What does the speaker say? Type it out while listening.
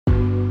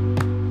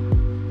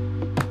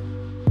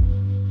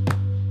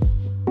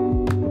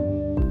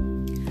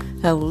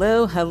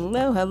Hello,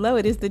 hello, hello.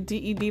 It is the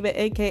DE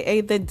Diva,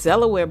 aka the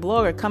Delaware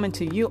blogger, coming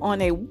to you on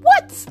a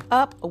What's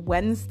Up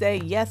Wednesday.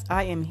 Yes,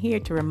 I am here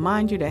to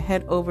remind you to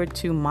head over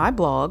to my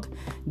blog,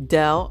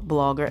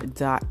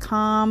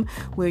 delblogger.com,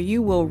 where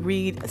you will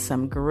read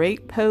some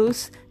great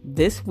posts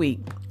this week.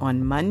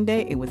 On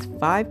Monday, it was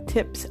 5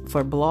 tips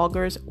for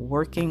bloggers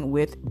working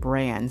with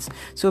brands.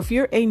 So if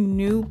you're a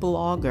new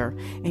blogger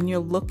and you're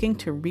looking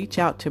to reach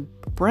out to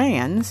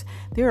brands,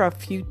 there are a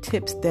few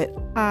tips that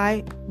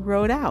I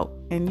wrote out,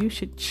 and you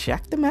should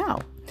check them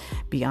out.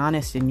 Be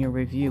honest in your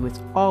review. It's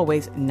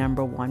always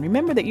number one.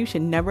 Remember that you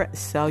should never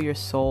sell your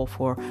soul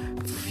for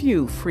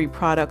few free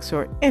products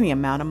or any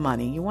amount of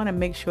money. You want to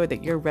make sure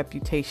that your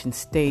reputation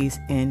stays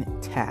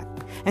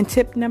intact. And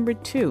tip number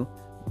 2,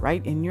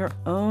 write in your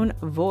own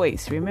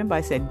voice. Remember,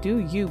 I said, do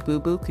you,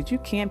 boo-boo, because you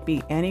can't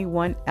be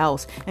anyone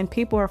else. And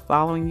people are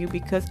following you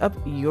because of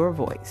your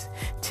voice.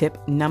 Tip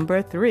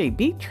number 3,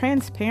 be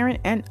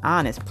transparent and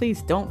honest.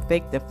 Please don't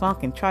fake the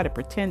funk and try to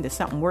pretend that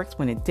something works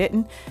when it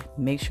didn't.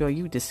 Make sure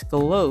you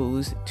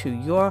disclose to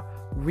your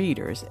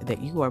readers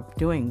that you are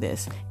doing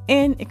this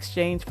in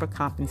exchange for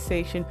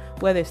compensation,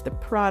 whether it's the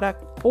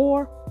product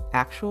or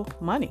actual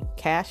money,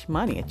 cash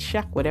money, a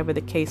check, whatever the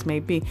case may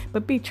be,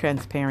 but be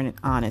transparent and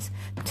honest.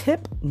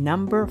 Tip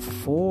number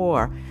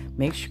 4,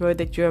 make sure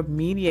that your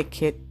media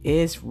kit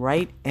is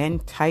right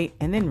and tight,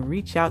 and then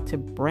reach out to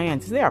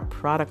brands. Is there a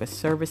product or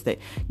service that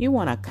you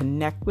want to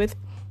connect with?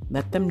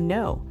 Let them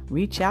know.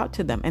 Reach out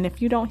to them. And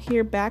if you don't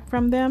hear back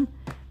from them,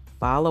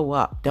 follow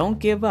up. Don't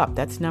give up.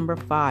 That's number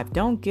 5.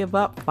 Don't give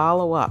up.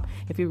 Follow up.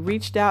 If you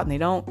reached out and they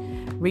don't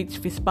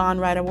respond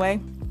right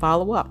away,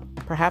 follow up.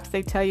 Perhaps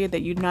they tell you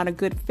that you're not a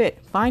good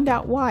fit. Find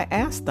out why.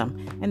 Ask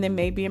them. And then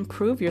maybe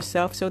improve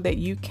yourself so that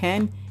you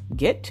can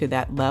get to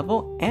that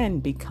level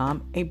and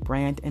become a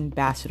brand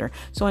ambassador.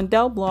 So on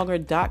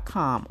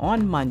delblogger.com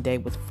on Monday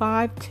with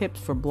 5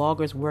 tips for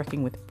bloggers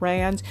working with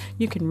brands,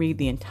 you can read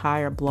the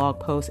entire blog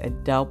post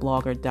at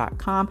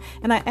delblogger.com.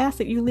 And I ask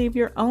that you leave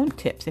your own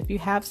tips if you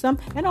have some,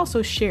 and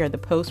also share the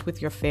post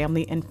with your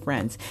family and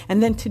friends.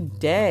 And then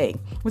today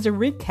was a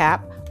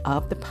recap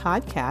of the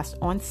podcast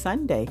on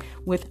Sunday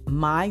with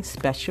my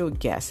special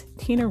guest,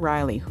 Tina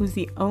Riley, who's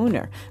the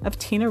owner of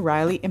Tina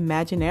Riley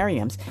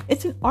Imaginariums.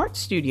 It's an art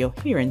studio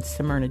here in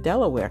Smyrna,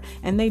 Delaware,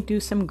 and they do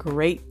some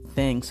great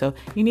things. So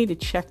you need to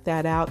check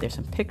that out. There's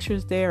some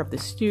pictures there of the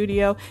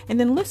studio, and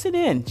then listen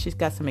in. She's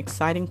got some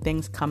exciting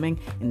things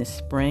coming in the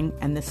spring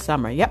and the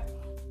summer. Yep.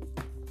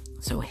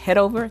 So head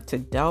over to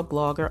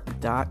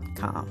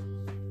delblogger.com.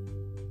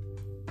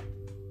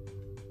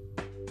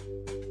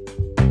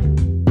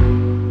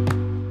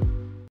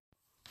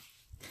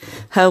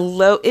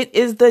 Hello, it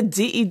is the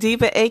DE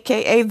Diva,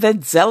 aka the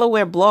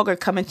Delaware blogger,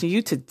 coming to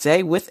you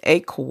today with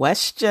a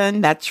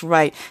question. That's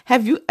right.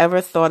 Have you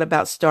ever thought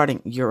about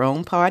starting your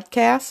own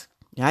podcast?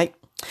 Right?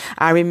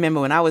 I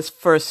remember when I was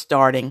first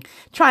starting,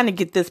 trying to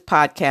get this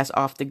podcast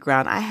off the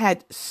ground, I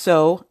had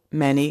so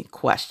many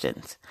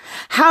questions.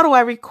 How do I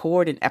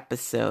record an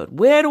episode?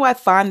 Where do I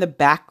find the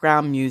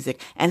background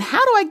music? And how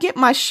do I get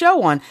my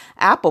show on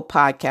Apple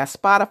Podcasts,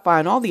 Spotify,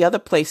 and all the other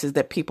places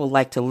that people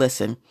like to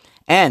listen?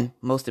 And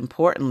most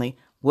importantly,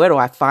 where do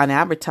I find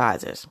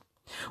advertisers?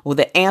 Well,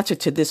 the answer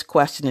to this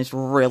question is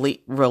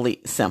really,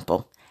 really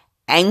simple.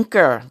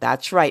 Anchor.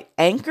 That's right.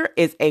 Anchor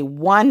is a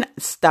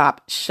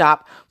one-stop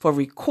shop for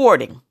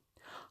recording,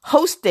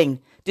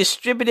 hosting,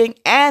 distributing,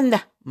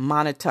 and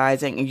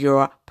monetizing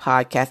your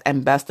podcast.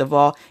 And best of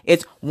all,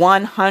 it's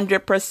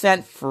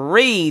 100%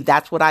 free.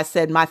 That's what I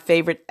said. My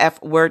favorite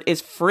F word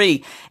is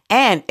free.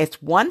 And it's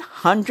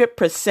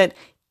 100%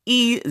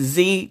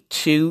 easy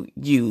to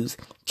use.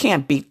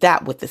 Can't beat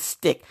that with a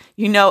stick.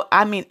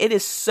 It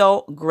is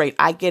so great.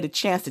 I get a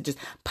chance to just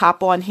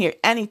pop on here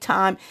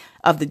anytime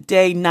of the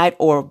day, night,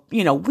 or,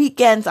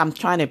 weekends. I'm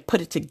trying to put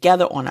it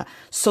together on a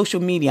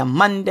social media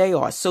Monday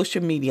or a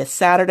social media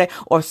Saturday,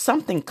 or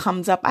something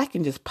comes up. I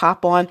can just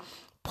pop on,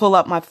 pull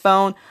up my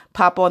phone,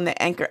 pop on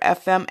the Anchor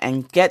FM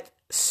and get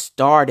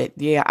started.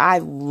 Yeah, I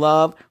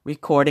love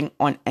recording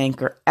on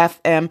Anchor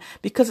FM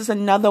because it's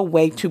another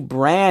way to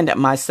brand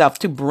myself,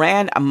 to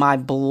brand my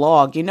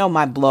blog.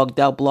 My blog,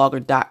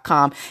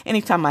 delblogger.com.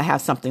 Anytime I have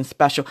something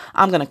special,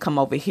 I'm going to come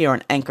over here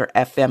on Anchor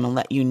FM and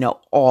let you know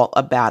all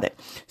about it.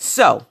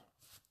 So,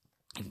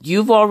 if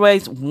you've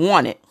always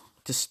wanted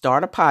to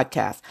start a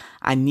podcast,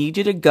 I need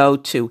you to go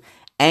to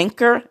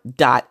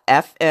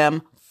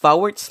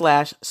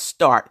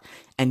anchor.fm/start.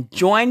 And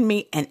join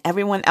me and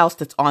everyone else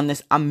that's on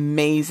this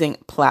amazing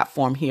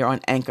platform here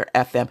on Anchor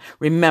FM.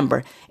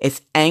 Remember,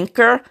 it's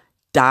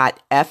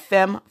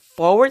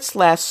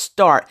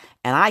anchor.fm/start.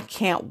 And I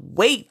can't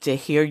wait to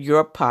hear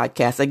your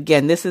podcast.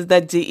 Again, this is the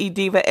DE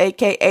Diva,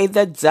 aka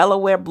the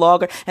Delaware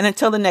blogger. And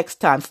until the next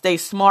time, stay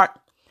smart,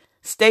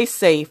 stay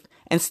safe,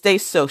 and stay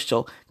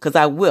social, because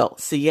I will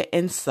see you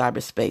in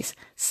cyberspace.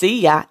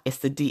 See ya. It's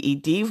the DE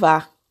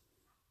Diva.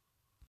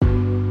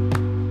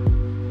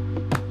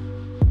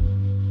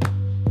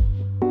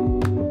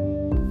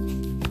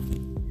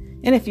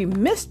 And if you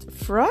missed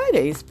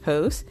Friday's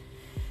post,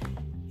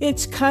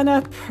 It's kind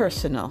of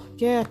personal.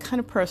 Yeah, kind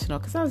of personal,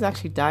 because I was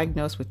actually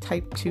diagnosed with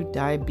type 2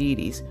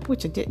 diabetes,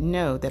 which I didn't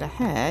know that I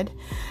had,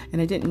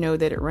 and I didn't know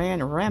that it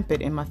ran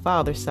rampant in my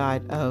father's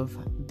side of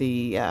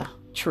the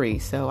tree.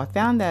 So I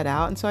found that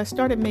out, and so I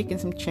started making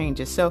some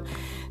changes. So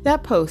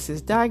that post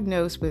is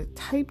diagnosed with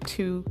type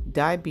 2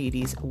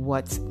 diabetes,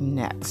 what's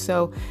next?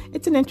 So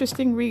it's an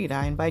interesting read.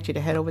 I invite you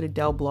to head over to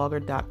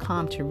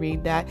DellBlogger.com to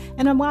read that.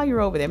 And while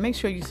you're over there, make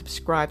sure you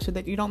subscribe so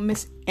that you don't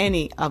miss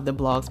any of the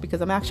blogs, because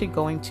I'm actually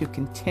going to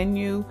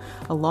continue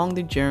along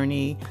the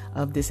journey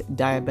of this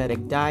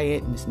diabetic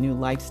diet and this new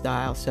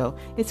lifestyle. So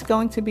it's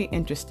going to be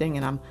interesting,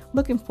 and I'm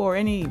looking for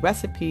any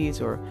recipes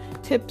or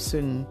tips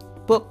and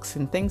books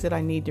and things that I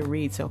need to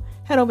read. So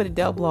head over to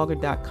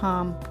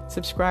DellBlogger.com,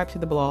 subscribe to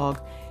the blog,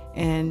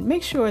 and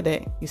make sure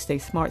that you stay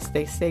smart,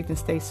 stay safe, and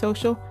stay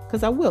social,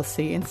 because I will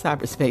see you in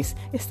cyberspace.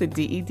 It's the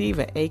DE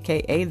Diva,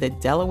 aka the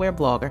Delaware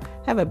Blogger.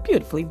 Have a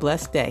beautifully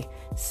blessed day.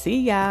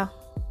 See ya.